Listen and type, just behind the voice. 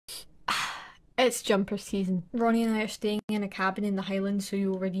It's jumper season. Ronnie and I are staying in a cabin in the Highlands, so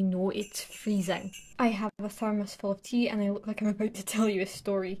you already know it's freezing. I have a thermos full of tea and I look like I'm about to tell you a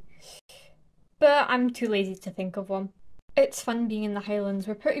story. But I'm too lazy to think of one. It's fun being in the Highlands.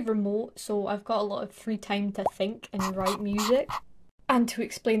 We're pretty remote, so I've got a lot of free time to think and write music. And to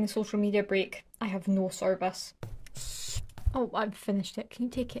explain the social media break, I have no service. Oh, I've finished it. Can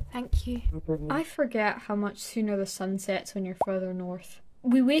you take it? Thank you. I forget how much sooner the sun sets when you're further north.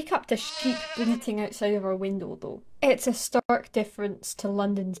 We wake up to sheep bleating outside of our window though. It's a stark difference to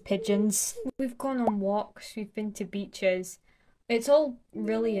London's pigeons. We've gone on walks, we've been to beaches. It's all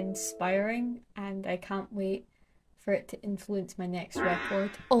really inspiring and I can't wait for it to influence my next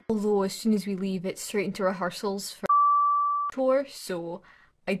record. Although as soon as we leave it's straight into rehearsals for tour, so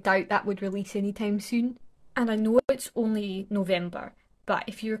I doubt that would release anytime soon. And I know it's only November, but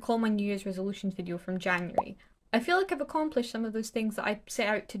if you recall my New Year's resolutions video from January, I feel like I've accomplished some of those things that I set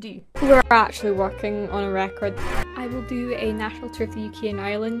out to do. We're actually working on a record. I will do a national tour of the UK and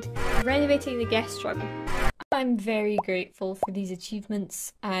Ireland, renovating the guest room. I'm very grateful for these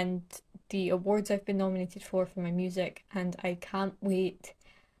achievements and the awards I've been nominated for my music, and I can't wait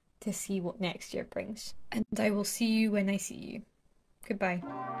to see what next year brings. And I will see you when I see you. Goodbye.